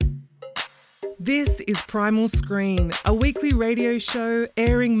This is Primal Screen, a weekly radio show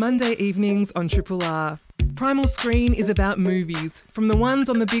airing Monday evenings on Triple R. Primal Screen is about movies, from the ones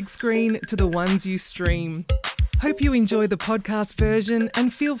on the big screen to the ones you stream. Hope you enjoy the podcast version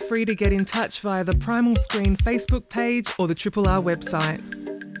and feel free to get in touch via the Primal Screen Facebook page or the Triple R website.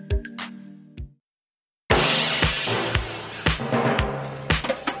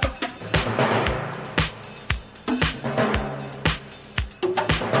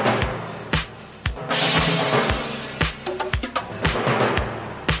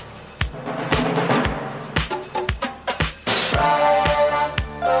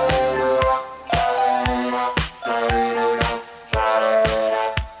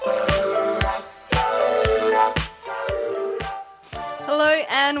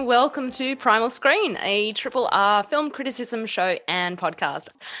 Welcome to Primal Screen, a Triple R film criticism show and podcast.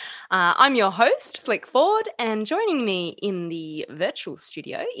 I'm your host, Flick Ford, and joining me in the virtual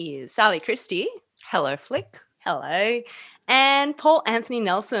studio is Sally Christie. Hello, Flick. Hello. And Paul Anthony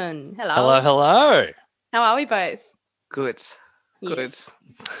Nelson. Hello. Hello, hello. How are we both? Good. Yes.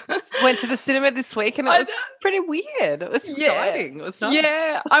 Went to the cinema this week and it was pretty weird. It was exciting. It was nice.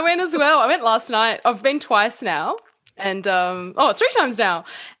 Yeah, I went as well. I went last night. I've been twice now. And, 3 times now.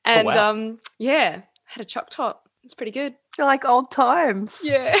 And, had a choc top. It's pretty good. You're like old times.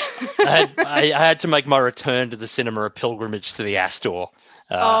 Yeah. I had to make my return to the cinema a pilgrimage to the Astor.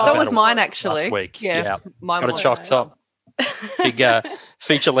 That was mine, actually. Last week. Yeah. Mine Got was a choc top. Big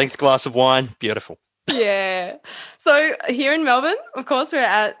feature-length glass of wine. Beautiful. Yeah. So here in Melbourne, of course, we're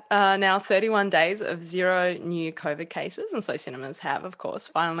at now 31 days of 0 new COVID cases. And so cinemas have, of course,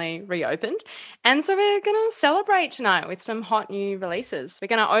 finally reopened. And so we're going to celebrate tonight with some hot new releases. We're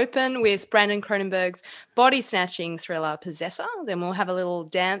going to open with Brandon Cronenberg's body-snatching thriller Possessor. Then we'll have a little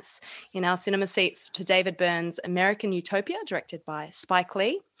dance in our cinema seats to David Byrne's American Utopia, directed by Spike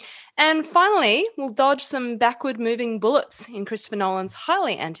Lee. And finally, we'll dodge some backward-moving bullets in Christopher Nolan's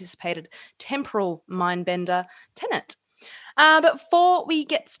highly anticipated temporal mindbender, Tenet. But before we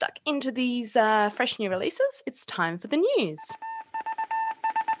get stuck into these fresh new releases, it's time for the news.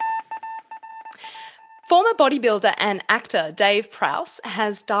 Former bodybuilder and actor Dave Prowse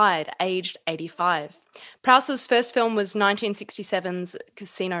has died, aged 85. Prowse's first film was 1967's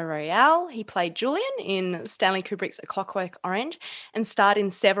Casino Royale. He played Julian in Stanley Kubrick's A Clockwork Orange and starred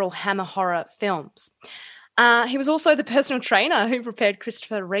in several Hammer horror films. He was also the personal trainer who prepared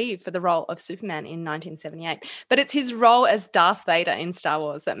Christopher Reeve for the role of Superman in 1978. But it's his role as Darth Vader in Star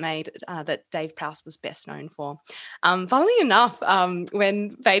Wars that made that Dave Prowse was best known for. Funnily enough,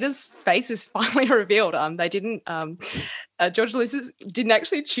 when Vader's face is finally revealed, they didn't. George Lucas didn't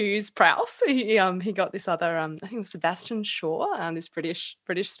actually choose Prowse. He got this other, I think it was Sebastian Shaw, this British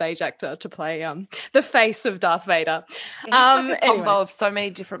stage actor, to play the face of Darth Vader. He's like a combo of so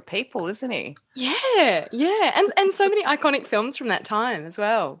many different people, isn't he? Yeah, and so many iconic films from that time as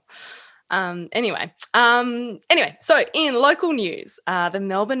well. Anyway, so in local news, the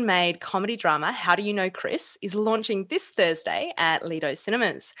Melbourne-made comedy drama How Do You Know Chris is launching this Thursday at Lido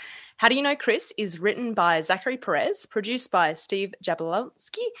Cinemas. How Do You Know Chris is written by Zachary Perez, produced by Steve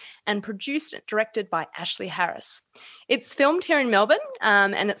Jablonski, and directed by Ashley Harris. It's filmed here in Melbourne,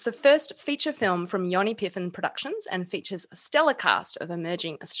 and it's the first feature film from Yoni Piffin Productions and features a stellar cast of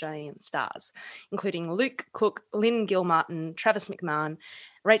emerging Australian stars, including Luke Cook, Lynn Gilmartin, Travis McMahon,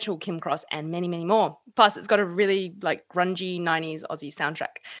 Rachel Kim Cross, and many, many more. Plus, it's got a really grungy 90s Aussie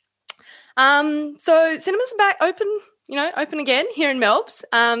soundtrack. So cinemas are back open again here in Melbs.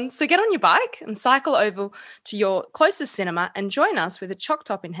 So get on your bike and cycle over to your closest cinema and join us with a choc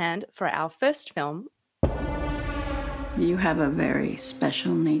top in hand for our first film. You have a very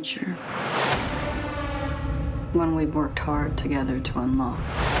special nature. One we've worked hard together to unlock.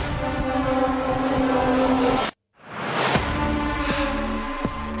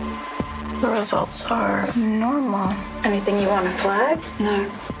 The results are normal. Anything you want to flag? No,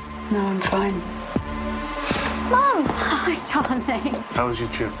 I'm fine. Mom! Hi, darling. How was your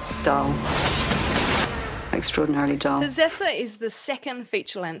trip? Dull. Extraordinarily dull. Possessor is the second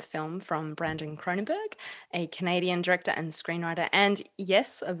feature-length film from Brandon Cronenberg, a Canadian director and screenwriter, and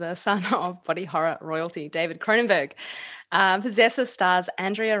yes, the son of body horror royalty, David Cronenberg. Possessor stars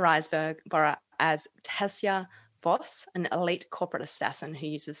Andrea Riseborough as Tassia Voss, an elite corporate assassin who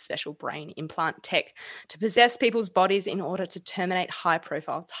uses special brain implant tech to possess people's bodies in order to terminate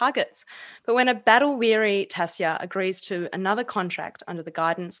high-profile targets. But when a battle-weary Tassia agrees to another contract under the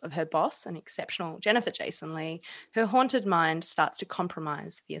guidance of her boss, an exceptional Jennifer Jason Leigh, her haunted mind starts to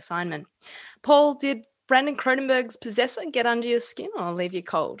compromise the assignment. Paul, did Brandon Cronenberg's Possessor get under your skin or leave you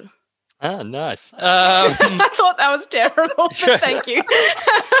cold? Oh, nice. I thought that was terrible, but thank you.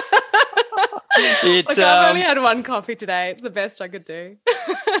 Look, I've only had one coffee today. It's the best I could do.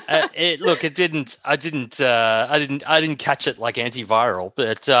 It didn't. I didn't catch it like antiviral,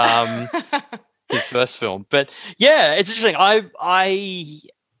 but his first film. But yeah, it's interesting. I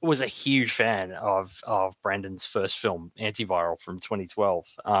was a huge fan of Brandon's first film, Antiviral, from 2012.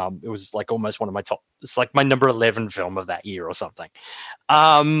 It was like almost one of my top. It's like my number 11 film of that year or something.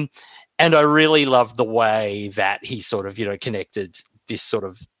 And I really loved the way that he sort of, connected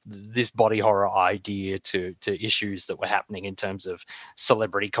this body horror idea to issues that were happening in terms of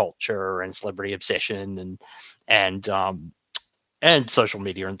celebrity culture and celebrity obsession and social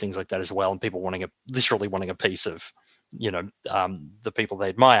media and things like that as well, and people literally wanting a piece of the people they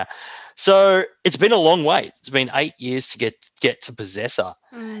admire. So it's been a long wait. It's been 8 years to get to Possessor,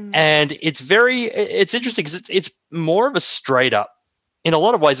 and it's interesting because it's more of a straight up. In a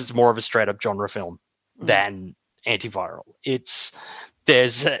lot of ways, it's more of a straight up genre film than Antiviral. It's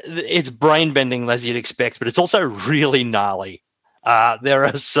brain bending as you'd expect, but it's also really gnarly.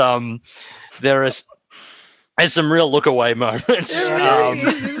 There's some real look away moments. There really is,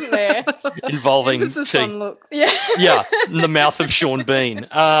 isn't there? Involving this is fun look. Yeah. Yeah, in the mouth of Sean Bean.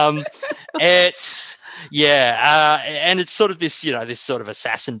 And it's sort of this, this sort of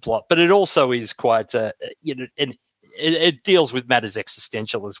assassin plot, but it also is quite, and it deals with matters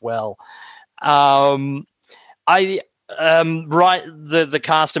existential as well. The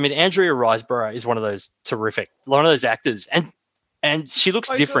cast. I mean, Andrea Riseborough is one of those actors, and she looks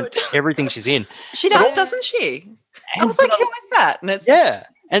different to everything she's in. She does, doesn't she? I was like, who is that? And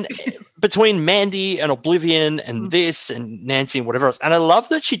and between Mandy and Oblivion and this and Nancy and whatever else, and I love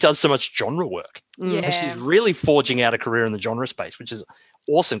that she does so much genre work. Yeah. And she's really forging out a career in the genre space, which is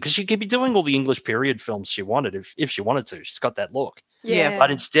awesome because she could be doing all the English period films she wanted if she wanted to. She's got that look. Yeah.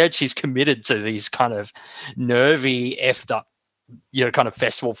 But instead, she's committed to these kind of nervy, effed up, kind of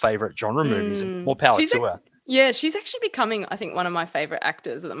festival favorite genre movies, and more power to her. Yeah, she's actually becoming, I think, one of my favorite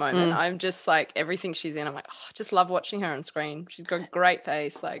actors at the moment. I'm just like, everything she's in, I'm like, I just love watching her on screen. She's got a great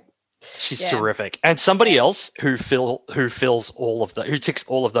face. Like, she's terrific. And somebody else who ticks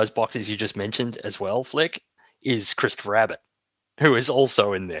all of those boxes you just mentioned as well, Flick, is Christopher Abbott, who is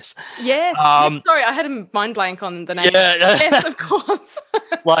also in this. Yes. Sorry, I had a mind blank on the name. Yeah. Yes, of course.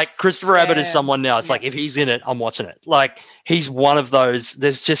 Like, Christopher Abbott is someone now. It's like, if he's in it, I'm watching it. Like, he's one of those.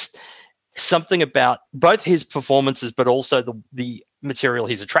 There's just something about both his performances, but also the material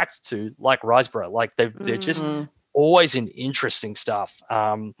he's attracted to, like Riseborough. Like, they're just always in interesting stuff.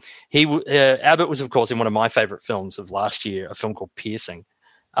 Abbott was, of course, in one of my favorite films of last year, a film called Piercing.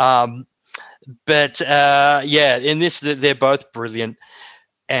 In this, they're both brilliant.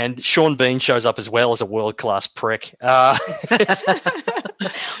 And Sean Bean shows up as well as a world-class prick.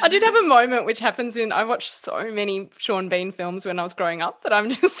 I did have a moment which happens I watched so many Sean Bean films when I was growing up that I'm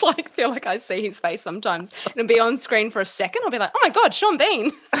just like, feel like I see his face sometimes. It'll be on screen for a second. I'll be like, oh my God, Sean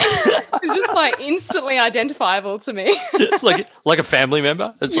Bean. It's just like instantly identifiable to me. like a family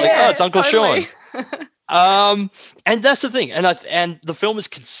member. It's it's Uncle totally. Sean. And that's the thing, and the film is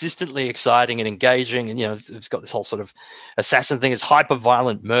consistently exciting and engaging, and it's got this whole sort of assassin thing. It's hyper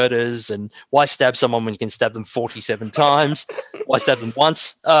violent murders, and why stab someone when you can stab them 47 times? Why stab them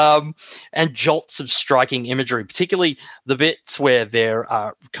once? And jolts of striking imagery, particularly the bits where they're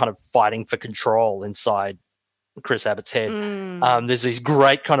kind of fighting for control inside Chris Abbott's head. There's these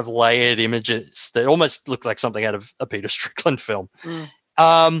great kind of layered images that almost look like something out of a Peter Strickland film.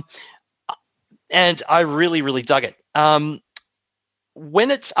 And I really, really dug it.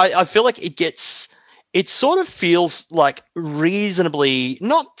 When I feel like it sort of feels like reasonably,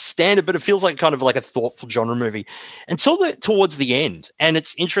 not standard, but it feels like kind of like a thoughtful genre movie. And towards the end, and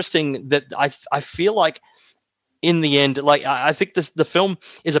it's interesting that I feel like in the end, like I think the film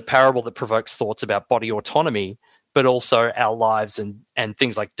is a parable that provokes thoughts about body autonomy, but also our lives and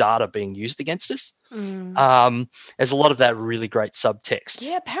things like data being used against us. There's a lot of that really great subtext.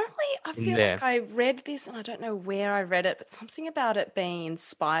 Yeah, apparently I feel like I read this, and I don't know where I read it, but something about it being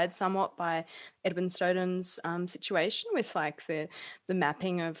inspired somewhat by Edwin Snowden's situation with like the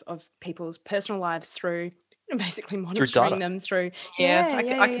mapping of people's personal lives through basically monitoring them through. I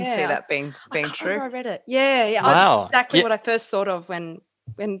can see that being true. I read it. Yeah. Wow. That's exactly what I first thought of when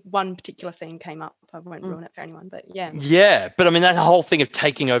one particular scene came up. I won't ruin it for anyone, but yeah. Yeah, but I mean that whole thing of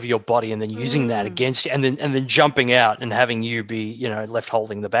taking over your body and then using that against you, and then jumping out and having you be, left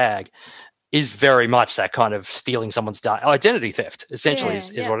holding the bag, is very much that kind of stealing someone's identity theft. Essentially,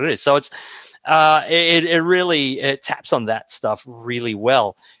 is what it is. So it's it really taps on that stuff really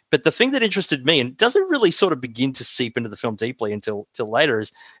well. But the thing that interested me, and doesn't really sort of begin to seep into the film deeply until later,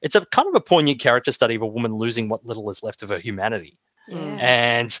 is it's a kind of a poignant character study of a woman losing what little is left of her humanity.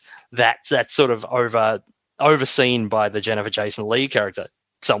 and that's sort of overseen by the Jennifer Jason Leigh character,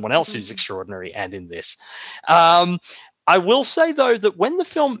 someone else who's extraordinary and in this. I will say, though, that when the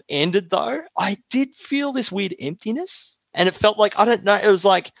film ended, though, I did feel this weird emptiness. And it felt like, I don't know, it was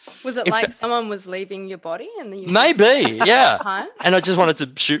like... Was it like someone was leaving your body? Maybe, yeah. And I just wanted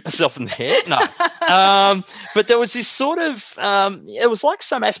to shoot myself in the head. No. But there was this sort of... it was like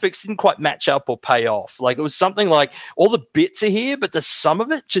some aspects didn't quite match up or pay off. Like, it was something like, all the bits are here, but the sum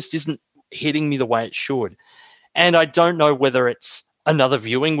of it just isn't hitting me the way it should. And I don't know whether it's another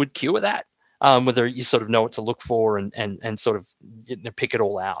viewing would cure that, whether you sort of know what to look for and sort of pick it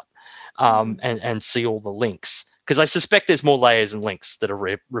all out and see all the links. Because I suspect there's more layers and links that a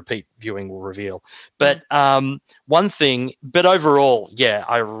repeat viewing will reveal. But one thing, but overall, yeah,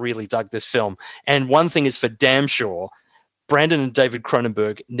 I really dug this film. And one thing is for damn sure, Brandon and David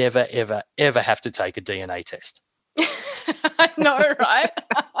Cronenberg never, ever, ever have to take a DNA test. I know, right?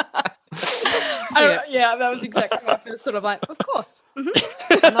 That was exactly my first sort of like, of course.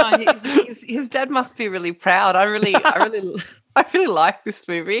 No, his dad must be really proud. I really like this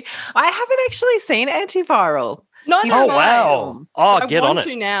movie. I haven't actually seen Antiviral. Oh wow! Oh, get on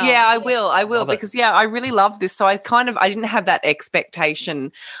it now. Yeah, I will because I really love this. So I didn't have that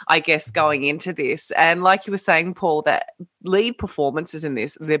expectation, I guess, going into this. And like you were saying, Paul, that lead performances in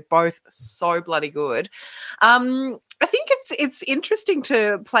this, they're both so bloody good. I think it's interesting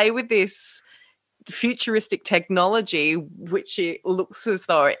to play with this futuristic technology, which it looks as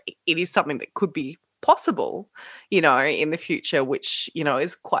though it is something that could be possible, in the future, which,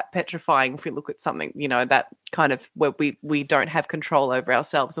 is quite petrifying if we look at something, that kind of where we don't have control over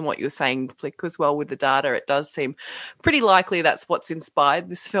ourselves. And what you were saying, Flick, as well with the data, it does seem pretty likely that's what's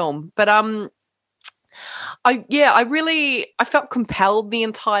inspired this film. But I felt compelled the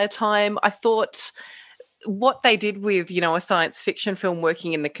entire time. I thought what they did with, a science fiction film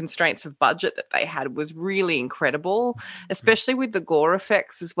working in the constraints of budget that they had was really incredible, especially with the gore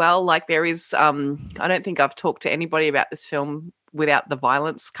effects as well. Like there is, I don't think I've talked to anybody about this film without the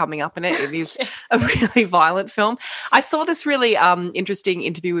violence coming up in it. It is a really violent film. I saw this really interesting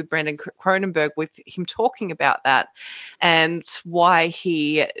interview with Brandon Cronenberg with him talking about that and why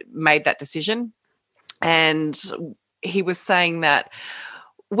he made that decision. And he was saying that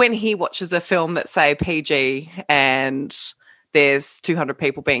when he watches a film that's, say, PG and there's 200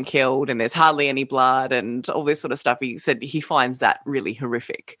 people being killed and there's hardly any blood and all this sort of stuff, he said he finds that really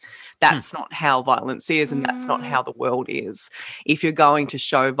horrific. That's not how violence is and that's not how the world is. If you're going to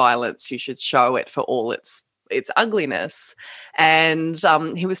show violence, you should show it for all its ugliness. And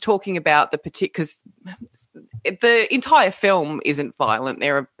he was talking about because the entire film isn't violent.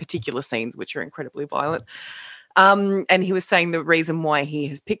 There are particular scenes which are incredibly violent. And he was saying the reason why he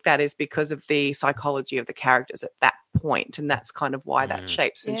has picked that is because of the psychology of the characters at that point, and that's kind of why that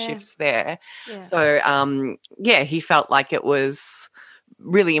shapes and shifts there. Yeah. So, he felt like it was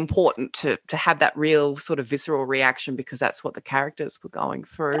really important to have that real sort of visceral reaction because that's what the characters were going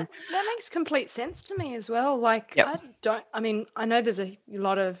through. That makes complete sense to me as well. Like, I know there's a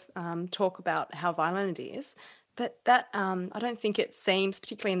lot of talk about how violent it is, but that I don't think it seems,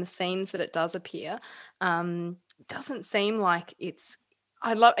 particularly in the scenes that it does appear, doesn't seem like it's.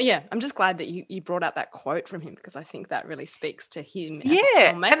 I'm just glad that you brought out that quote from him because I think that really speaks to him as a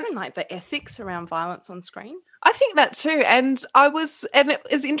filmmaker and like the ethics around violence on screen. I think that too, and it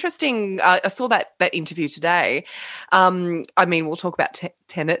was interesting. I saw that interview today. We'll talk about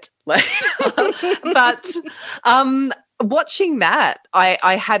TENET later, but. Watching that,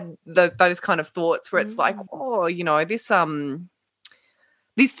 I had those kind of thoughts where it's like,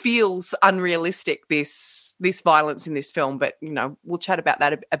 this feels unrealistic, this violence in this film, but, we'll chat about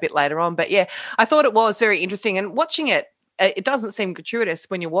that a bit later on. But, yeah, I thought it was very interesting. And watching it, it doesn't seem gratuitous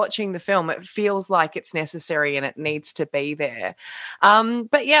when you're watching the film. It feels like it's necessary and it needs to be there.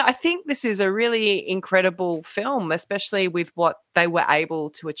 But, yeah, I think this is a really incredible film, especially with what they were able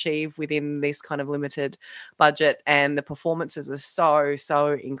to achieve within this kind of limited budget, and the performances are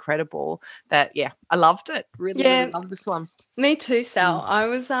so incredible that, I loved it. Really loved this one. Me too, Sal. I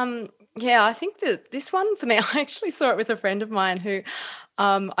was I think that this one for me, I actually saw it with a friend of mine who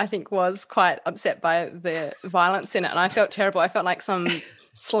I think was quite upset by the violence in it, and I felt terrible. I felt like some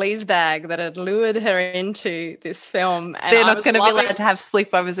sleazebag that had lured her into this film. And they're not going to be allowed to have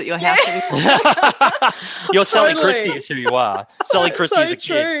sleepovers at your house. You're Sally Christie is who you are. Sally Christie is a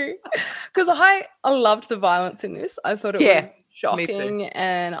kid. Because I loved the violence in this. I thought it was shocking,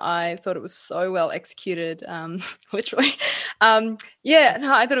 and I thought it was so well executed, literally. I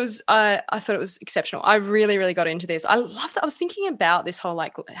thought it was exceptional. I really, really got into this. I love that. I was thinking about this whole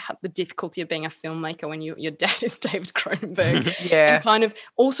the difficulty of being a filmmaker when your dad is David Cronenberg, and kind of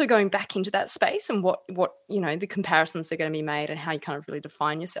also going back into that space and what the comparisons that are going to be made and how you kind of really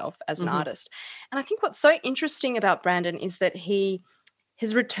define yourself as an artist. And I think what's so interesting about Brandon is that he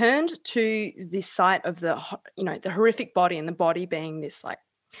has returned to this site of the horrific body, and the body being this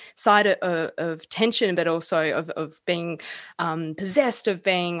side of tension, but also of being possessed, of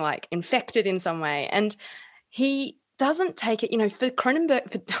being infected in some way. And he doesn't take it, for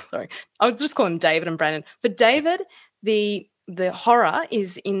Cronenberg, I'll just call him David and Brandon. For David, the horror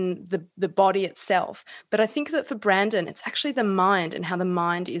is in the body itself. But I think that for Brandon, it's actually the mind, and how the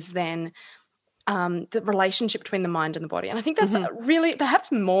mind is then the relationship between the mind and the body. And I think that's really perhaps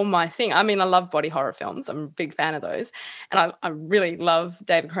more my thing. I mean, I love body horror films. I'm a big fan of those. And I really love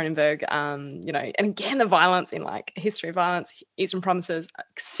David Cronenberg, and again, the violence in History of Violence, Eastern Promises,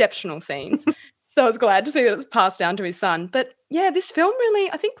 exceptional scenes. So I was glad to see that it's passed down to his son. But yeah, this film really,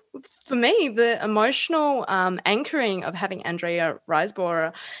 I think for me, the emotional anchoring of having Andrea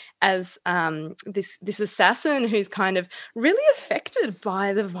Riseborough as this assassin who's kind of really affected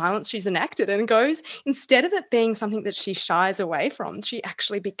by the violence she's enacted, and goes, instead of it being something that she shies away from, she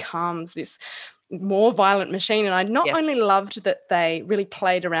actually becomes this more violent machine. And I not only loved that they really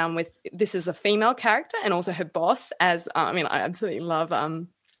played around with this as a female character, and also her boss as, I absolutely love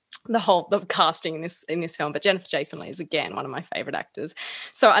the casting in this film, but Jennifer Jason Leigh is again one of my favorite actors.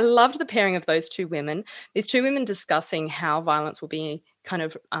 So I loved the pairing of these two women discussing how violence will be kind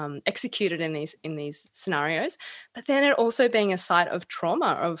of executed in these scenarios, but then it also being a site of trauma,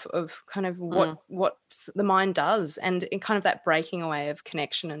 of kind of what the mind does, and in kind of that breaking away of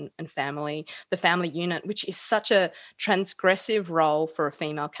connection and family, the family unit, which is such a transgressive role for a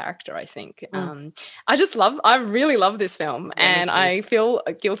female character, I think. I really love this film, and I feel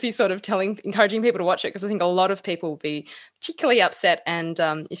guilty sort of encouraging people to watch it, because I think a lot of people will be particularly upset, and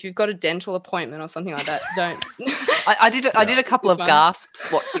if you've got a dental appointment or something like that, don't. I did a couple of gasps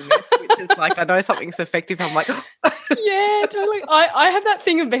watching this, which is I know something's effective. I'm like, yeah, totally. I have that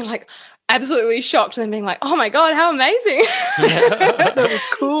thing of being absolutely shocked and then being oh my God, how amazing. That was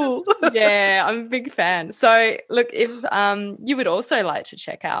cool. Yeah, I'm a big fan. So look, if you would also like to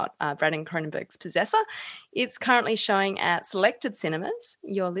check out Brandon Cronenberg's Possessor, it's currently showing at selected cinemas.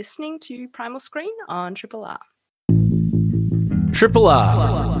 You're listening to Primal Screen on Triple R. Triple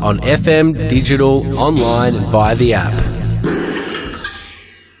R on FM, digital, online and via the app.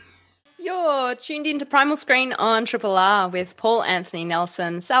 You're tuned into Primal Screen on Triple R with Paul Anthony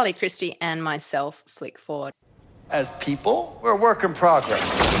Nelson, Sally Christie and myself, Flick Ford. As people, we're a work in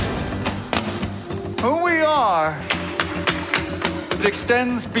progress. Who we are, it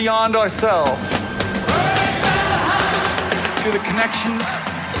extends beyond ourselves to the connections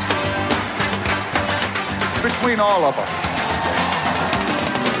between all of us.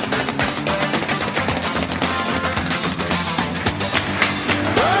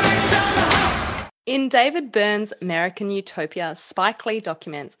 In David Byrne's American Utopia, Spike Lee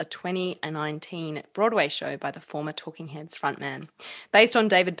documents a 2019 Broadway show by the former Talking Heads frontman. Based on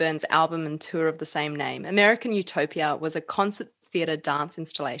David Byrne's album and tour of the same name, American Utopia was a concert theatre dance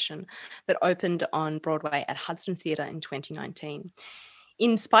installation that opened on Broadway at Hudson Theatre in 2019.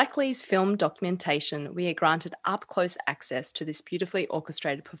 In Spike Lee's film documentation, we are granted up-close access to this beautifully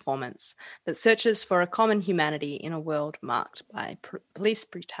orchestrated performance that searches for a common humanity in a world marked by police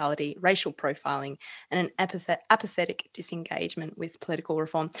brutality, racial profiling, and an apathetic disengagement with political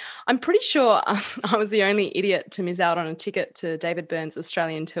reform. I'm pretty sure I was the only idiot to miss out on a ticket to David Byrne's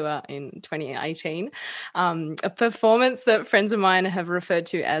Australian tour in 2018, a performance that friends of mine have referred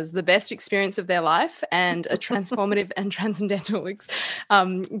to as the best experience of their life and a transformative and transcendental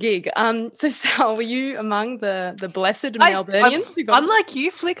gig. So Sal, were you among the blessed Melburnians? I'm like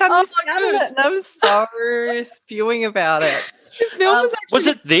you, Flick. I'm just out of it, and I'm so spewing about it. This film was actually was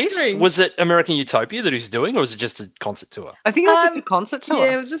it this? Inspiring. Was it American Utopia that he's doing, or was it just a concert tour? I think it was just a concert tour.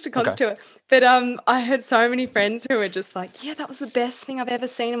 Yeah, it was just a concert tour. But I had so many friends who were just like, yeah, that was the best thing I've ever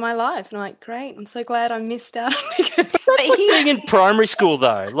seen in my life. And I'm like, great, I'm so glad I missed out on tickets. That's the thing in primary school,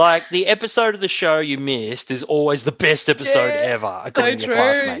 though. Like, the episode of the show you missed is always the best episode ever, according to your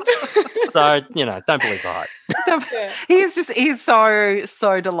classmates. So, don't believe the hype. He's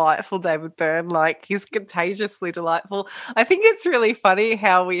so delightful, David Byrne. Like, he's contagiously delightful. I think it's really funny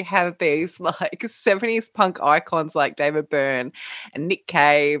how we have these like 70s punk icons like David Byrne and Nick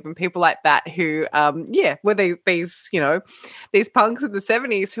Cave and people like that who were these these punks in the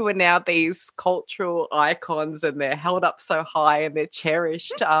 70s who are now these cultural icons, and they're held up so high and they're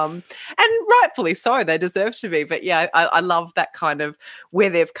cherished, and rightfully so. They deserve to be. But yeah, I love that kind of where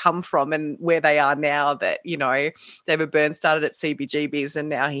they've come from and where they are now. That David Byrne started at CBGB's and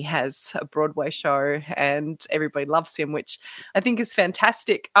now he has a Broadway show and everybody loves him, which I think is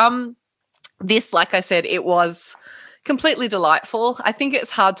fantastic. This, like I said, it was completely delightful. I think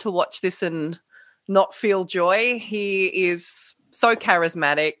it's hard to watch this and not feel joy. He is so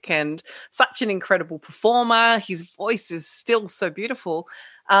charismatic and such an incredible performer. His voice is still so beautiful.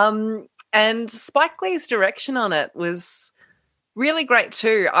 And Spike Lee's direction on it was really great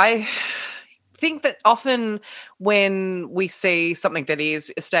too. I think that often when we see something that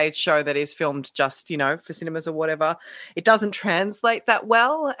is a stage show that is filmed just, for cinemas or whatever, it doesn't translate that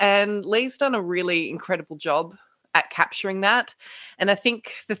well. And Lee's done a really incredible job at capturing that. And I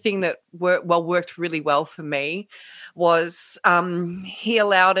think the thing that worked really well for me was he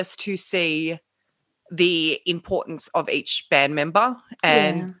allowed us to see the importance of each band member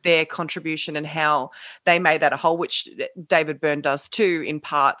and their contribution and how they made that a whole, which David Byrne does too in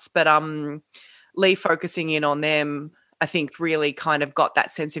parts. But Lee focusing in on them, I think, really kind of got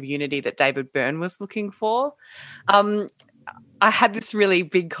that sense of unity that David Byrne was looking for. I had this really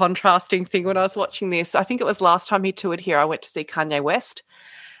big contrasting thing when I was watching this. I think it was last time he toured here, I went to see Kanye West,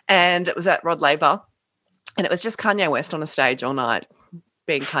 and it was at Rod Laver, and it was just Kanye West on a stage all night,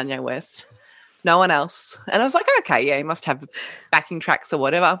 being Kanye West. No one else. And I was like, okay, yeah, he must have backing tracks or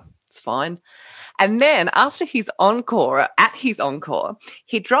whatever. It's fine. And then after his encore,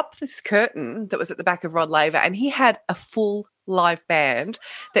 he dropped this curtain that was at the back of Rod Laver, and he had a full live band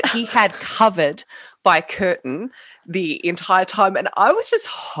that he had covered by curtain the entire time. And I was just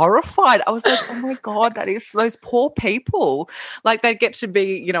horrified. I was like, oh my God, that is those poor people. Like, they get to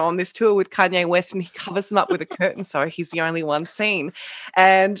be, on this tour with Kanye West and he covers them up with a curtain, so he's the only one seen.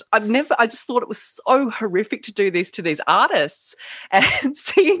 And I just thought it was so horrific to do this to these artists. And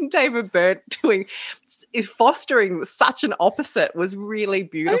seeing David Byrne fostering such an opposite was really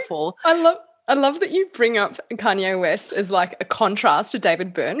beautiful. I love that you bring up Kanye West as like a contrast to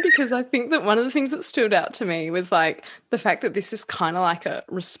David Byrne, because I think that one of the things that stood out to me was like the fact that this is kind of like a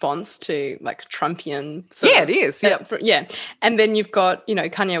response to like Trumpian. It is. Yeah. And then you've got,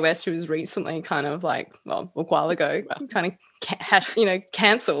 Kanye West, who was recently kind of like, a while ago, kind of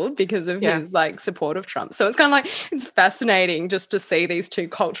cancelled because of his like support of Trump. So it's kind of like, it's fascinating just to see these two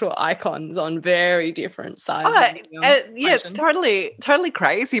cultural icons on very different sides. It's totally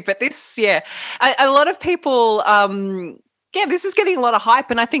crazy. But this, a lot of people, this is getting a lot of hype,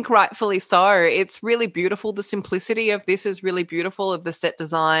 and I think rightfully so. It's really beautiful. The simplicity of this is really beautiful, of the set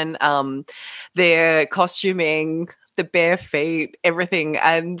design, their costuming, the bare feet, everything.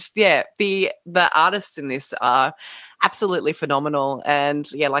 And the artists in this are absolutely phenomenal. And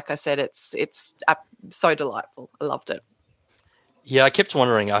like I said, it's so delightful. I loved it. Yeah, I kept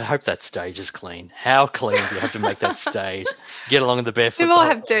wondering, I hope that stage is clean. How clean do you have to make that stage? Get along in the barefoot. They all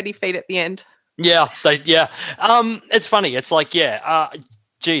have dirty feet at the end. Yeah, it's funny. It's like,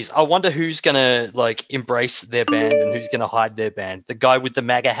 geez, I wonder who's going to like embrace their band and who's going to hide their band. The guy with the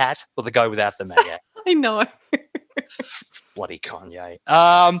MAGA hat or the guy without the MAGA hat? I know. Bloody Kanye.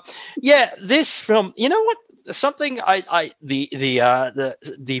 This film, you know what? Something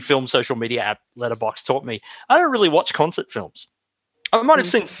the film social media app Letterboxd taught me. I don't really watch concert films. I might have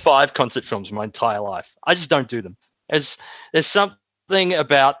seen 5 concert films in my entire life. I just don't do them. There's something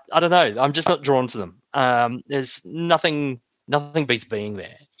about, I don't know, I'm just not drawn to them. There's nothing beats being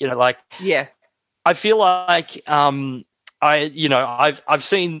there. I feel like I've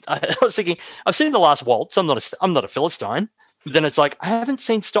seen The Last Waltz. I'm not a Philistine. But then it's like, I haven't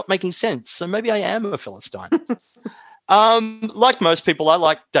seen Stop Making Sense, so maybe I am a Philistine. Like most people, I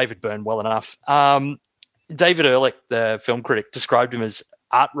like David Byrne well enough. David Ehrlich, the film critic, described him as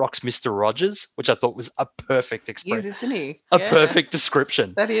art rock's Mr. Rogers, which I thought was a perfect expression. He is, isn't he? A perfect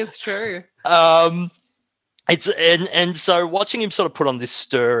description. That is true. It's and so watching him sort of put on this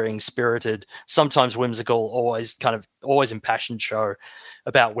stirring, spirited, sometimes whimsical, always impassioned show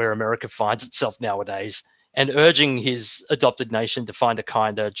about where America finds itself nowadays, and urging his adopted nation to find a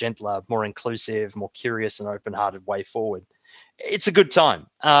kinder, gentler, more inclusive, more curious and open-hearted way forward. It's a good time.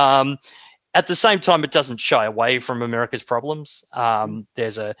 At the same time, it doesn't shy away from America's problems.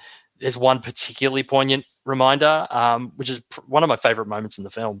 There's one particularly poignant reminder, which is one of my favorite moments in the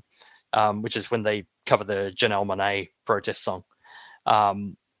film. which is when they cover the Janelle Monáe protest song.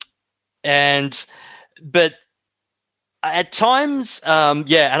 But at times, and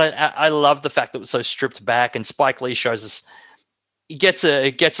I love the fact that it was so stripped back, and Spike Lee shows us it gets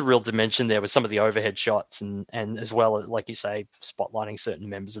a real dimension there with some of the overhead shots and as well, like you say, spotlighting certain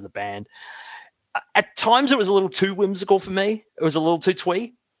members of the band. At times it was a little too whimsical for me. It was a little too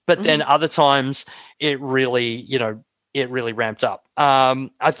twee, but then other times it really ramped up.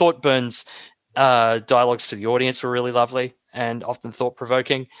 I thought Byrne's dialogues to the audience were really lovely and often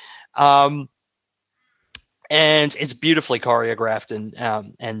thought-provoking. And it's beautifully choreographed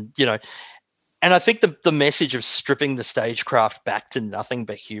and I think the message of stripping the stagecraft back to nothing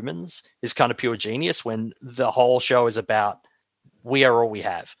but humans is kind of pure genius when the whole show is about we are all we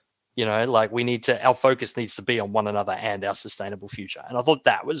have. Like our focus needs to be on one another and our sustainable future. And I thought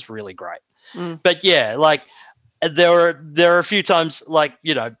that was really great. But yeah, like there are a few times like,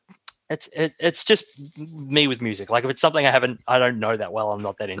 it's just me with music. Like if it's something I don't know that well, I'm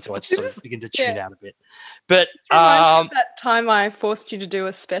not that into it. So I begin to tune out a bit. But that time I forced you to do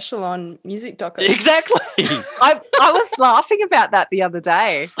a special on music docos. Exactly. I was laughing about that the other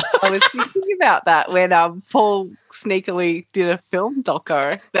day. I was thinking about that when Paul sneakily did a film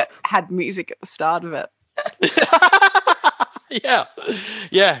doco that had music at the start of it.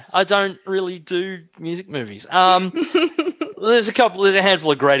 Yeah. I don't really do music movies. There's a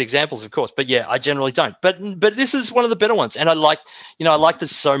handful of great examples, of course, but yeah, I generally don't. But this is one of the better ones, and I liked that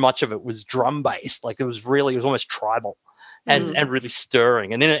so much of it was drum based. Like it was almost tribal, and really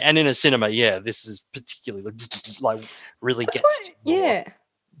stirring. And in a cinema, yeah, this is particularly like really gets.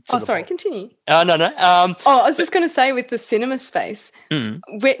 Sorry, continue. No. I was just going to say with the cinema space,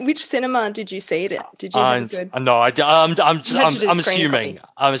 which cinema did you see it at? Did you have it good? No, I'm assuming.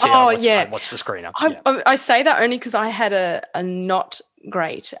 I watched the screener. I say that only because I had a not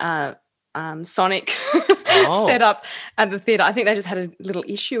great sonic setup at the theatre. I think they just had a little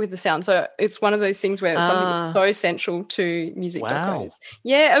issue with the sound. So it's one of those things where something so essential to music docos.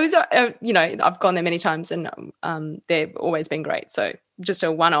 Yeah, it was, I've gone there many times and they've always been great. So just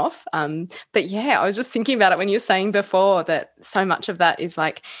a one-off. But yeah, I was just thinking about it when you were saying before that so much of that is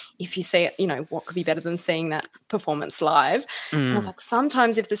like, if you see it, what could be better than seeing that performance live? And I was like,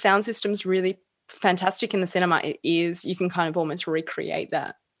 sometimes if the sound system's really fantastic in the cinema, you can kind of almost recreate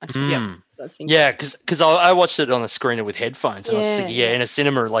that. Yeah, because I watched it on a screener with headphones, and I was thinking, in a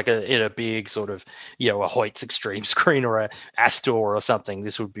cinema, like in a big sort of, a Hoyt's Extreme screen or a Astor or something,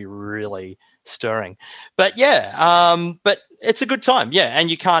 this would be really stirring. But but it's a good time,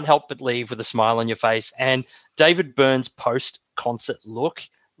 and you can't help but leave with a smile on your face. And David Byrne's post-concert look,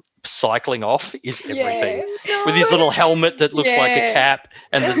 cycling off, is everything. With his little helmet that looks like a cap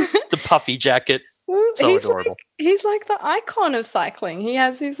and the puffy jacket. So adorable. He's like the icon of cycling. He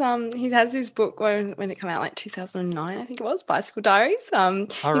has his book when it came out, like 2009, I think it was, Bicycle Diaries.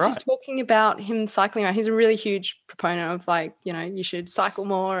 He's just talking about him cycling around. He's a really huge proponent of like, you should cycle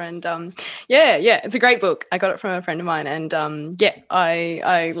more. And it's a great book. I got it from a friend of mine, and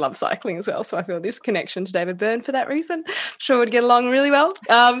I love cycling as well. So I feel this connection to David Byrne for that reason. Sure would get along really well.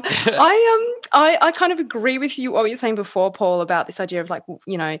 I kind of agree with you what you were saying before, Paul, about this idea of like,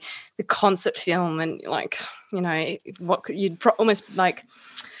 the concert film and like, what could you'd almost like,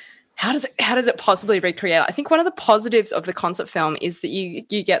 how does it possibly recreate? I think one of the positives of the concert film is that you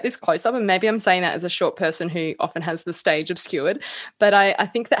get this close up, and maybe I'm saying that as a short person who often has the stage obscured, but I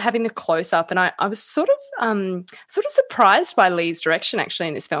think that having the close up, and I was sort of surprised by Lee's direction actually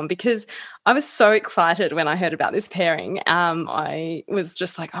in this film, because I was so excited when I heard about this pairing. I was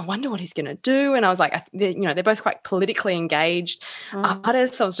just like, I wonder what he's going to do. And I was like, they're both quite politically engaged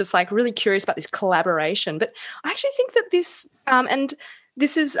artists. I was just like really curious about this collaboration. But I actually think that this, and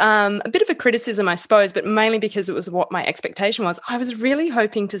this is a bit of a criticism, I suppose, but mainly because it was what my expectation was. I was really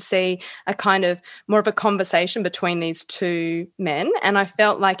hoping to see a kind of more of a conversation between these two men, and I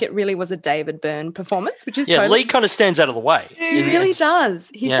felt like it really was a David Byrne performance, which is Lee kind of stands out of the way. He really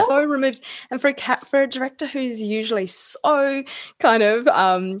does. He's so removed, and for a director who's usually so kind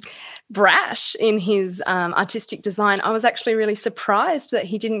of brash in his artistic design, I was actually really surprised that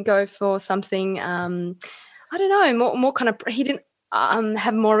he didn't go for something. I don't know, more kind of. He didn't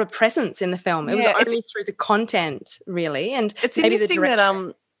have more of a presence in the film. It was only through the content, really. And it's interesting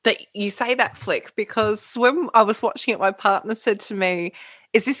that you say that, Flick, because when I was watching it, my partner said to me,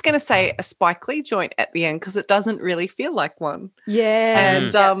 is this going to say a Spike Lee joint at the end? Because it doesn't really feel like one. Yeah.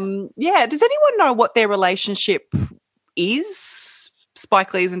 And, does anyone know what their relationship is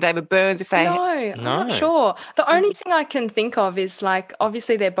Spike Lee's and David Byrne's if they... No, I'm not sure. The only thing I can think of is, like,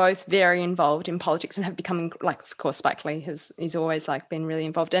 obviously they're both very involved in politics and have become, like, of course, Spike Lee he's always, like, been really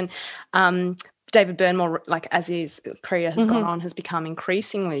involved. And David Byrne, more like as his career has gone on, has become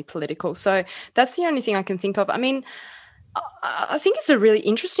increasingly political. So that's the only thing I can think of. I mean, I think it's a really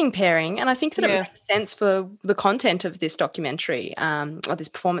interesting pairing, and I think that it makes sense for the content of this documentary, or this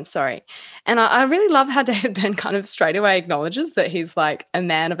performance, sorry. And I really love how David Byrne kind of straight away acknowledges that he's like a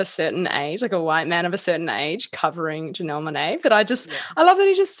man of a certain age, like a white man of a certain age covering Janelle Monáe. But I love that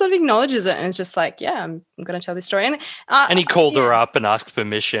he just sort of acknowledges it and is just like, yeah, I'm going to tell this story. And he called her up and asked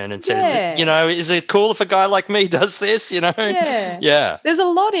permission and says, you know, is it cool if a guy like me does this, you know? Yeah. There's a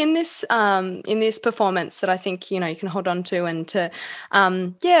lot in this performance that I think, you know, you can hold on to, and to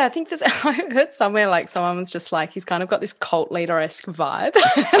I think there's I heard somewhere like someone was just like, he's kind of got this cult leader-esque vibe.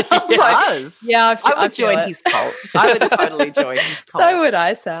 He does. Yeah, I would join his cult. I would totally join his cult. So would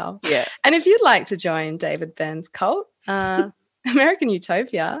I, Sal. Yeah. And if you'd like to join David Byrne's cult, American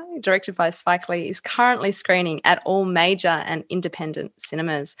Utopia, directed by Spike Lee, is currently screening at all major and independent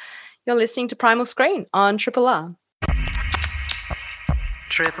cinemas. You're listening to Primal Screen on Triple R.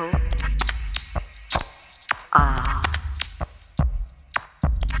 Triple R.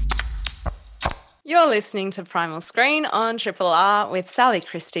 You're listening to Primal Screen on Triple R with Sally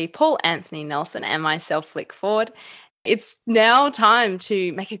Christie, Paul Anthony Nelson, and myself, Flick Ford. It's now time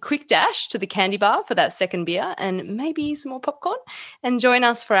to make a quick dash to the candy bar for that second beer and maybe some more popcorn, and join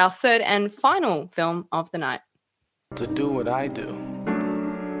us for our third and final film of the night. To do what I do,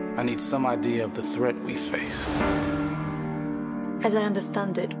 I need some idea of the threat we face. As I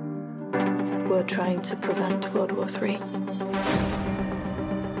understand it, we're trying to prevent World War III.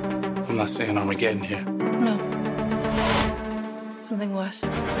 I'm not saying Armageddon here. No. Something worse.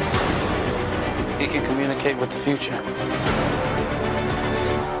 He can communicate with the future.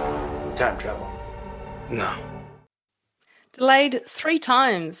 Time travel. No. Delayed 3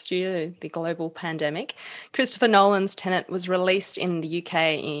 times due to the global pandemic, Christopher Nolan's Tenet was released in the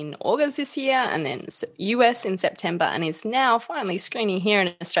UK in August this year, and then US in September, and is now finally screening here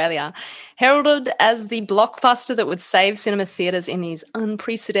in Australia. Heralded as the blockbuster that would save cinema theatres in these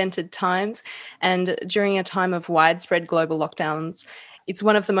unprecedented times and during a time of widespread global lockdowns, it's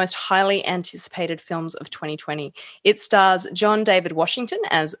one of the most highly anticipated films of 2020. It stars John David Washington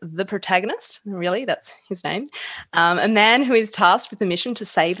as the protagonist. Really, that's his name. A man who is tasked with the mission to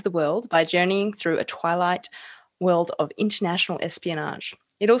save the world by journeying through a twilight world of international espionage.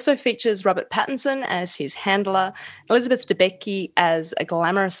 It also features Robert Pattinson as his handler, Elizabeth Debicki as a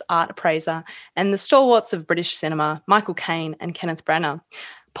glamorous art appraiser, and the stalwarts of British cinema, Michael Caine and Kenneth Branagh.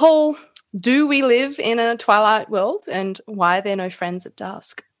 Paul, do we live in a twilight world, and why are there no friends at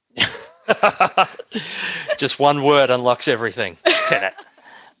dusk? Just one word unlocks everything. Tenet.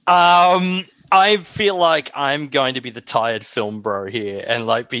 I feel like I'm going to be the tired film bro here and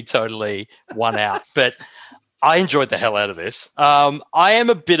like be totally one out, but I enjoyed the hell out of this. I am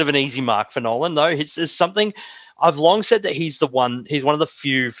a bit of an easy mark for Nolan, though. It's something I've long said that he's one of the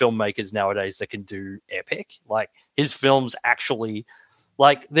few filmmakers nowadays that can do epic. Like his films actually.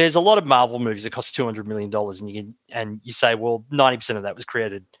 Like, there's a lot of Marvel movies that cost $200 million, and you say, well, 90% of that was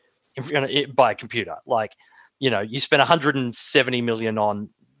created by a computer. Like, you know, you spend $170 million on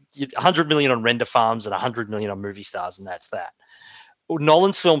 $100 million on render farms and $100 million on movie stars, and that's that.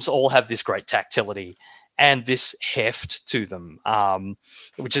 Nolan's films all have this great tactility and this heft to them,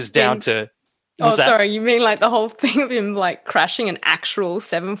 which is down to. Sorry, you mean like the whole thing of him like crashing an actual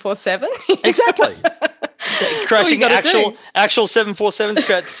 747? Exactly. Crashing actual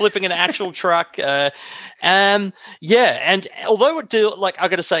 747s, flipping an actual truck. And although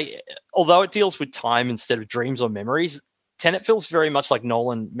although it deals with time instead of dreams or memories, Tenet feels very much like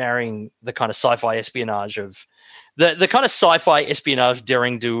Nolan marrying the kind of sci-fi espionage of the kind of sci-fi espionage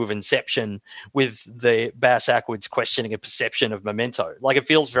daring do of Inception with the Bass Ackwood's questioning of perception of Memento. Like it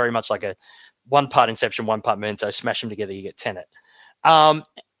feels very much like a one part Inception, one part Memento. Smash them together, you get Tenet.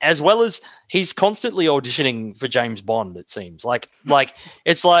 As well as he's constantly auditioning for James Bond, it seems like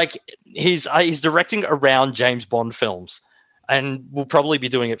it's like he's directing around James Bond films, and will probably be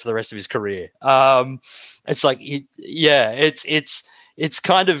doing it for the rest of his career. It's like it's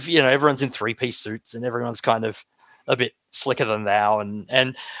kind of, you know, everyone's in 3-piece suits and everyone's kind of a bit slicker than thou,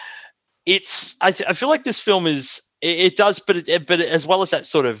 and it's I feel like this film is. It does, but as well as that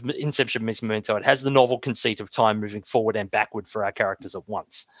sort of Inception meets Memento, it has the novel conceit of time moving forward and backward for our characters at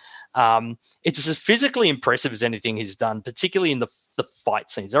once. It's as physically impressive as anything he's done, particularly in the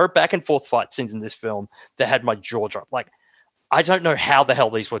fight scenes. There are back and forth fight scenes in this film that had my jaw drop. Like, I don't know how the hell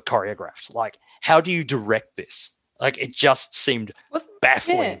these were choreographed. Like, how do you direct this? Like it just seemed Was-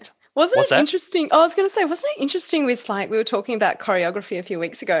 baffling. yeah. Wasn't What's it that? interesting? Oh, I was going to say, wasn't it interesting with like, we were talking about choreography a few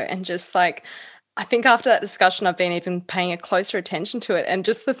weeks ago and just like, I think after that discussion, I've been even paying a closer attention to it. And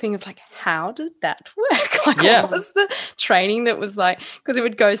just the thing of like, how did that work? Like, Yeah. what was the training that was like, because it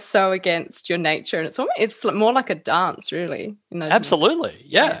would go so against your nature. And it's more like a dance, really. In those Absolutely, moments.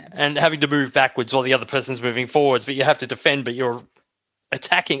 yeah. And having to move backwards while the other person's moving forwards, but you have to defend, but you're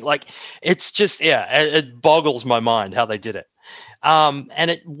attacking. Like it's just, it boggles my mind how they did it. And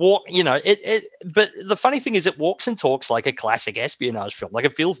but the funny thing is it walks and talks like a classic espionage film. Like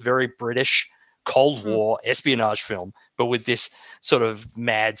it feels very British Cold War espionage film, but with this sort of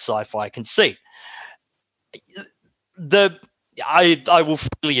mad sci-fi conceit. I will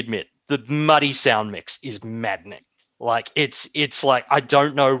freely admit the muddy sound mix is maddening. Like it's like I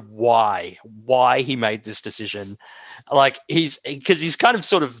don't know why he made this decision. Like he's kind of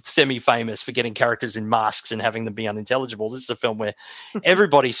sort of semi-famous for getting characters in masks and having them be unintelligible. This is a film where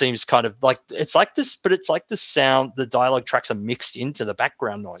everybody seems kind of like it's like this, but it's like the sound, the dialogue tracks are mixed into the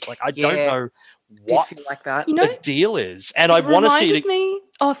background noise. Like I don't know what feel like that. the deal is, and I want to see it.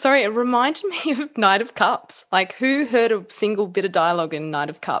 It reminded me of Knight of Cups. Like, who heard a single bit of dialogue in Knight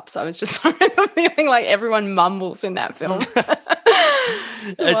of Cups? I was just feeling like everyone mumbles in that film.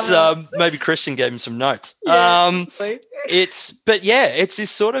 It's maybe Christian gave him some notes. It's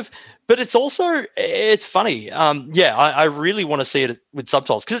this sort of, but it's also it's funny. I really want to see it with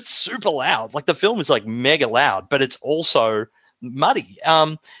subtitles because it's super loud. Like the film is like mega loud, but it's also muddy.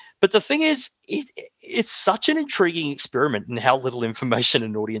 But the thing is, it's such an intriguing experiment in how little information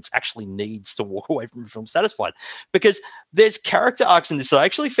an audience actually needs to walk away from the film satisfied. Because there's character arcs in this that I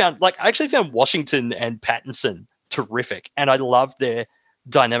actually found Washington and Pattinson terrific, and I loved their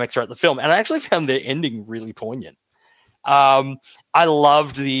dynamic throughout the film. And I actually found their ending really poignant. I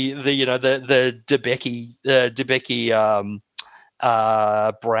loved the Debicki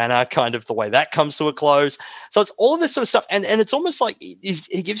Branagh kind of the way that comes to a close. So it's all of this sort of stuff, and it's almost like he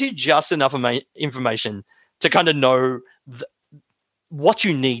gives you just enough information to kind of know what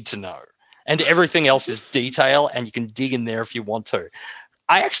you need to know, and everything else is detail, and you can dig in there if you want to.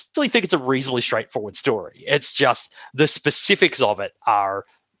 I actually think it's a reasonably straightforward story. It's just the specifics of it are,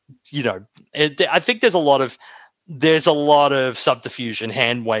 I think there's a lot of subterfuge and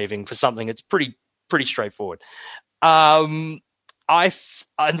hand waving for something that's pretty straightforward. I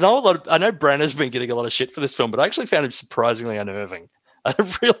know Branagh's been getting a lot of shit for this film, but I actually found him surprisingly unnerving. I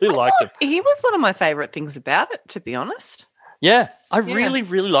really liked him. He was one of my favorite things about it, to be honest. Yeah, I really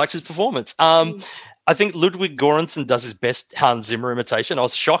liked his performance. I think Ludwig Göransson does his best Hans Zimmer imitation. I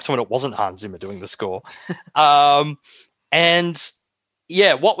was shocked when it wasn't Hans Zimmer doing the score. And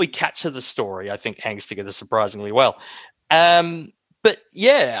yeah, what we catch of the story, I think, hangs together surprisingly well. But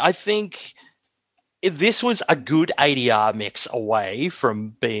yeah, I think this was a good ADR mix away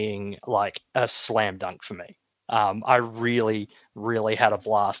from being like a slam dunk for me. I really had a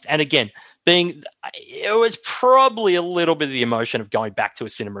blast. And again, it was probably a little bit of the emotion of going back to a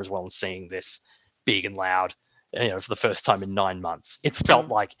cinema as well and seeing this big and loud, for the first time in 9 months. It felt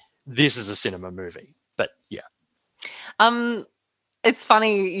like this is a cinema movie. But yeah. It's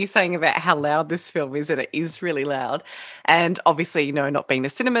funny you saying about how loud this film is, and it is really loud. And obviously, not being to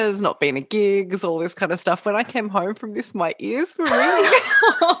cinemas, not being to gigs, all this kind of stuff. When I came home from this, my ears were ringing.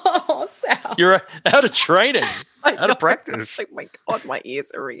 Oh, Sal. You're out of training, out of practice. Oh my God, my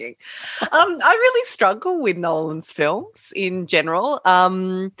ears are ringing. I really struggle with Nolan's films in general.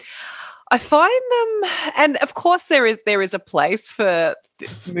 I find them, and of course there is a place for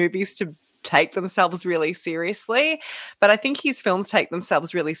movies to take themselves really seriously, but I think his films take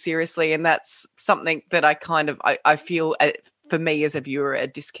themselves really seriously, and that's something that I feel for me as a viewer a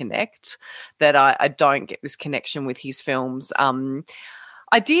disconnect, that I don't get this connection with his films.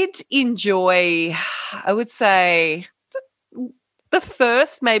 I did enjoy, I would say, the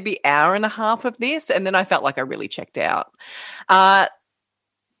first maybe hour and a half of this, and then I felt like I really checked out.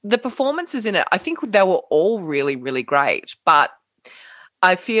 The performances in it, I think they were all really, really great, but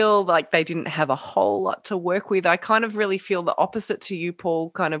I feel like they didn't have a whole lot to work with. I kind of really feel the opposite to you, Paul,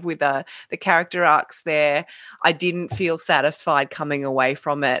 kind of with the character arcs there. I didn't feel satisfied coming away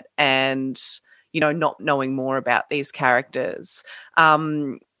from it and, not knowing more about these characters.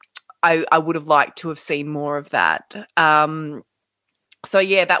 I would have liked to have seen more of that. So,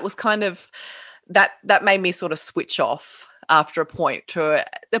 yeah, that was kind of, that made me sort of switch off after a point, to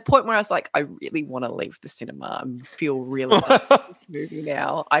the point where I was like, I really want to leave the cinema. I feel really done with this movie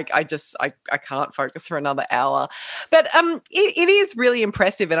now. I can't focus for another hour. But it is really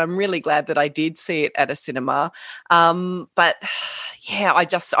impressive, and I'm really glad that I did see it at a cinema. But yeah,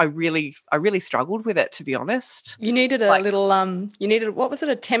 I really struggled with it, to be honest. You needed a little what was it,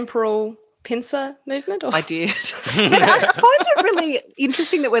 a temporal pincer movement? Or? I did. But I find it really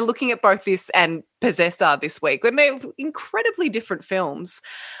interesting that we're looking at both this and Possessor this week, when they're incredibly different films.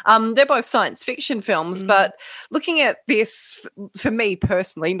 They're both science fiction films, but looking at this, for me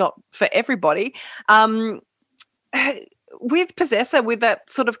personally, not for everybody, with Possessor, with that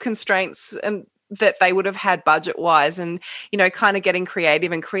sort of constraints and that they would have had budget-wise, and, you know, kind of getting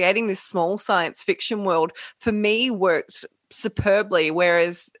creative and creating this small science fiction world, for me worked superbly,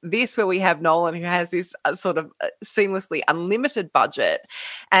 whereas this, where we have Nolan, who has this sort of seamlessly unlimited budget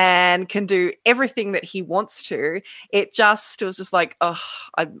and can do everything that he wants to, it was just like, oh,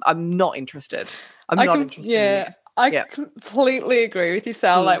 I'm not interested. I'm not interested in this. I completely agree with you,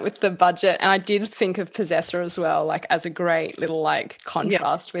 Sal, like with the budget. And I did think of Possessor as well, like as a great little like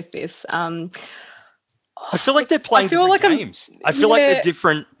contrast with this. I feel like they're playing different games. I feel like they're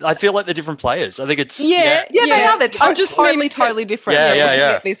different. I feel like they're different players. I think it's they are. They're totally different.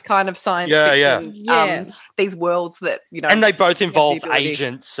 Yeah. This kind of science fiction, these worlds that, you know, and they both involve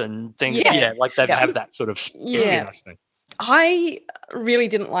agents and things. Yeah, like they have that sort of espionage thing. I really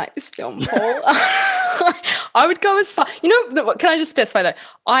didn't like this film, Paul. I would go as far. You know, can I just specify though?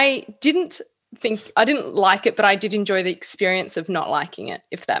 I didn't like it, but I did enjoy the experience of not liking it,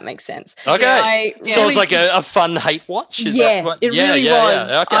 if that makes sense. Okay. So it's like a fun hate watch? It really was.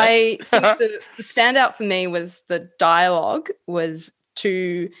 Yeah. Okay. I think the standout for me was the dialogue was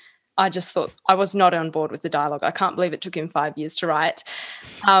too... I just thought I was not on board with the dialogue. I can't believe it took him 5 years to write.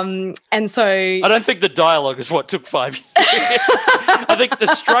 And so... I don't think the dialogue is what took 5 years. I think the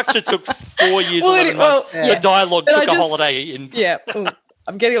structure took 4 years, 11 months. The dialogue took a holiday. Ooh,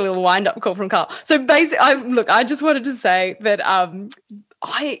 I'm getting a little wind-up call from Carl. So basically, I just wanted to say that I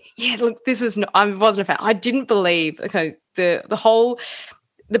wasn't a fan. I didn't believe, the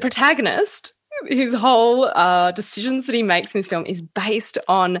protagonist, his whole decisions that he makes in this film is based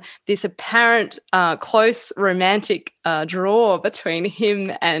on this apparent close romantic draw between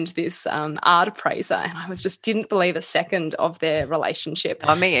him and this art appraiser, and I didn't believe a second of their relationship.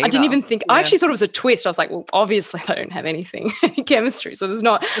 Me either. I didn't even think. I actually thought it was a twist. I was like, well, obviously they don't have any chemistry, so there's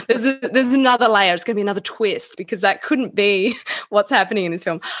another layer. It's going to be another twist, because that couldn't be what's happening in this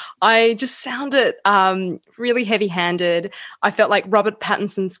film. I just found it really heavy-handed. I felt like Robert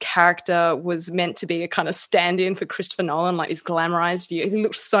Pattinson's character was meant to be a kind of stand-in for Christopher Nolan, like his glamorized view. He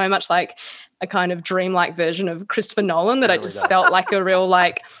looked so much like a kind of dreamlike version of Christopher Nolan that I just felt like a real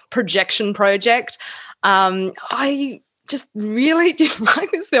like projection project. I just really didn't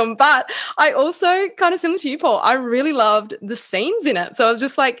like this film, but I also, kind of similar to you, Paul, I really loved the scenes in it. So I was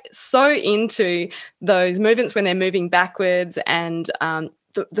just like so into those movements when they're moving backwards, and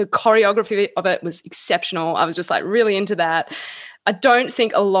the choreography of it was exceptional. I was just like really into that. I don't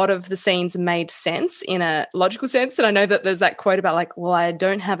think a lot of the scenes made sense in a logical sense. And I know that there's that quote about like, well, I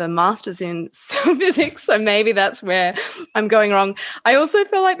don't have a master's in physics, so maybe that's where I'm going wrong. I also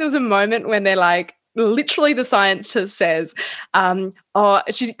feel like there was a moment when they're like, literally the scientist says,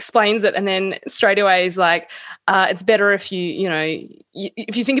 she explains it, and then straight away is like, it's better if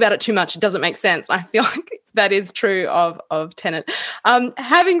if you think about it too much, it doesn't make sense. I feel like that is true of Tenet.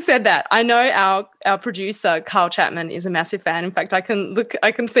 Having said that, I know our producer Carl Chapman is a massive fan. In fact, I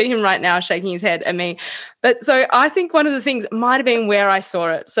can see him right now shaking his head at me. But so I think one of the things might have been where I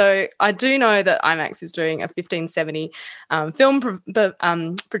saw it. So I do know that IMAX is doing a 1570 film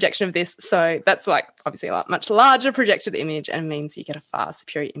projection of this. So that's like obviously a much larger projected image, and means you get a far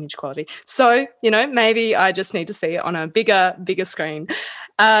superior image quality. So, maybe I just need to see it on a bigger screen.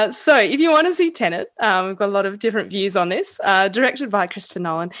 So if you want to see Tenet, we've got a lot of different views on this. Directed by Christopher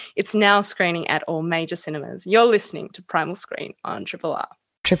Nolan, it's now screening at all major cinemas. You're listening to Primal Screen on Triple R.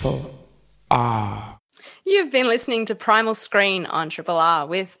 Triple R. You've been listening to Primal Screen on Triple R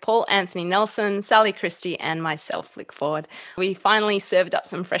with Paul Anthony Nelson, Sally Christie, and myself, Flick Ford. We finally served up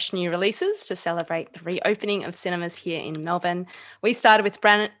some fresh new releases to celebrate the reopening of cinemas here in Melbourne. We started with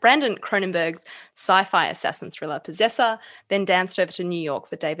Brandon Cronenberg's sci-fi assassin thriller Possessor, then danced over to New York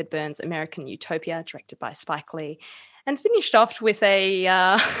for David Byrne's American Utopia, directed by Spike Lee. And finished off with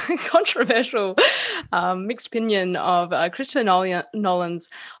a controversial mixed opinion of Christopher Nolan's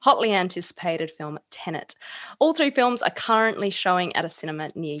hotly anticipated film Tenet. All 3 films are currently showing at a cinema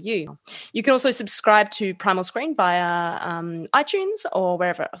near you. You can also subscribe to Primal Screen via iTunes or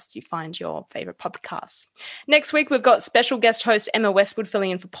wherever else you find your favourite podcasts. Next week, we've got special guest host Emma Westwood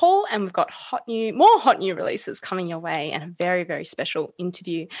filling in for Paul, and we've got more hot new releases coming your way and a very, very special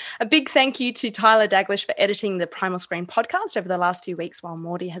interview. A big thank you to Tyler Daglish for editing the Primal Screen podcast over the last few weeks while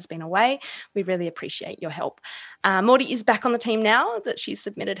Morty has been away. We really appreciate your help. Morty is back on the team now that she's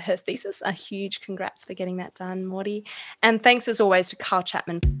submitted her thesis. A huge congrats for getting that done, Morty. And thanks as always to Carl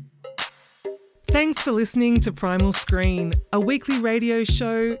Chapman. Thanks for listening to Primal Screen, a weekly radio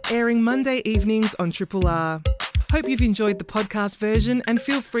show airing Monday evenings on Triple R. Hope you've enjoyed the podcast version and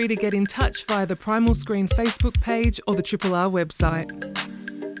feel free to get in touch via the Primal Screen Facebook page or the Triple R website.